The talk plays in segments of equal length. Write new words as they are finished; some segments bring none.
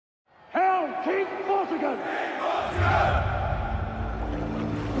King Vortigern!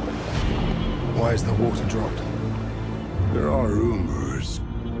 Why is the water dropped? There are rumors.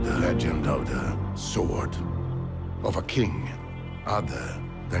 The legend of the sword. Of a king other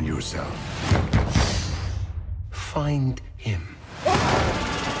than yourself. Find him.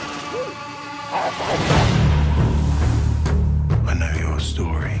 I know your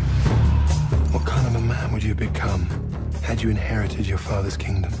story. What kind of a man would you become had you inherited your father's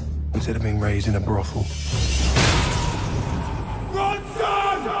kingdom instead of being raised in a brothel? Run,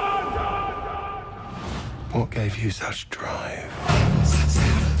 son! What gave you such drive?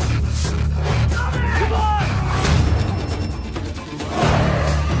 Come on!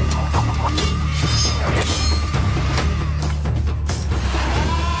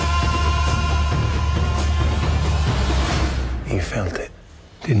 You felt it,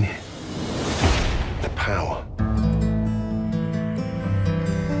 didn't you? The power.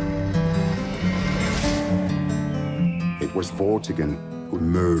 It was Vortigern who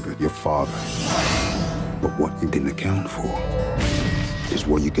murdered your father. But what you didn't account for is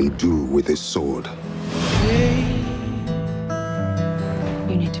what you can do with this sword.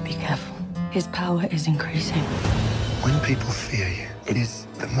 You need to be careful. His power is increasing. When people fear you, it is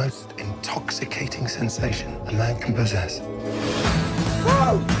the most intoxicating sensation a man can possess.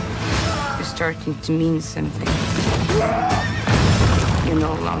 You're starting to mean something. You're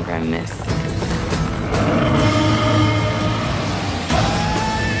no longer a myth.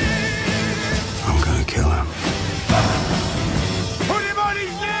 I'm gonna kill him. Put him on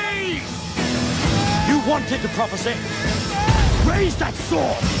his knees! You wanted the prophecy. Raise that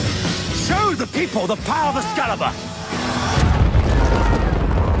sword! Show the people the power of Excalibur!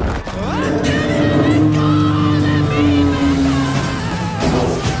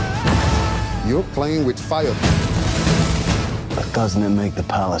 You're playing with fire. But doesn't it make the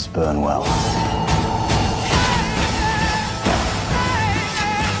palace burn well?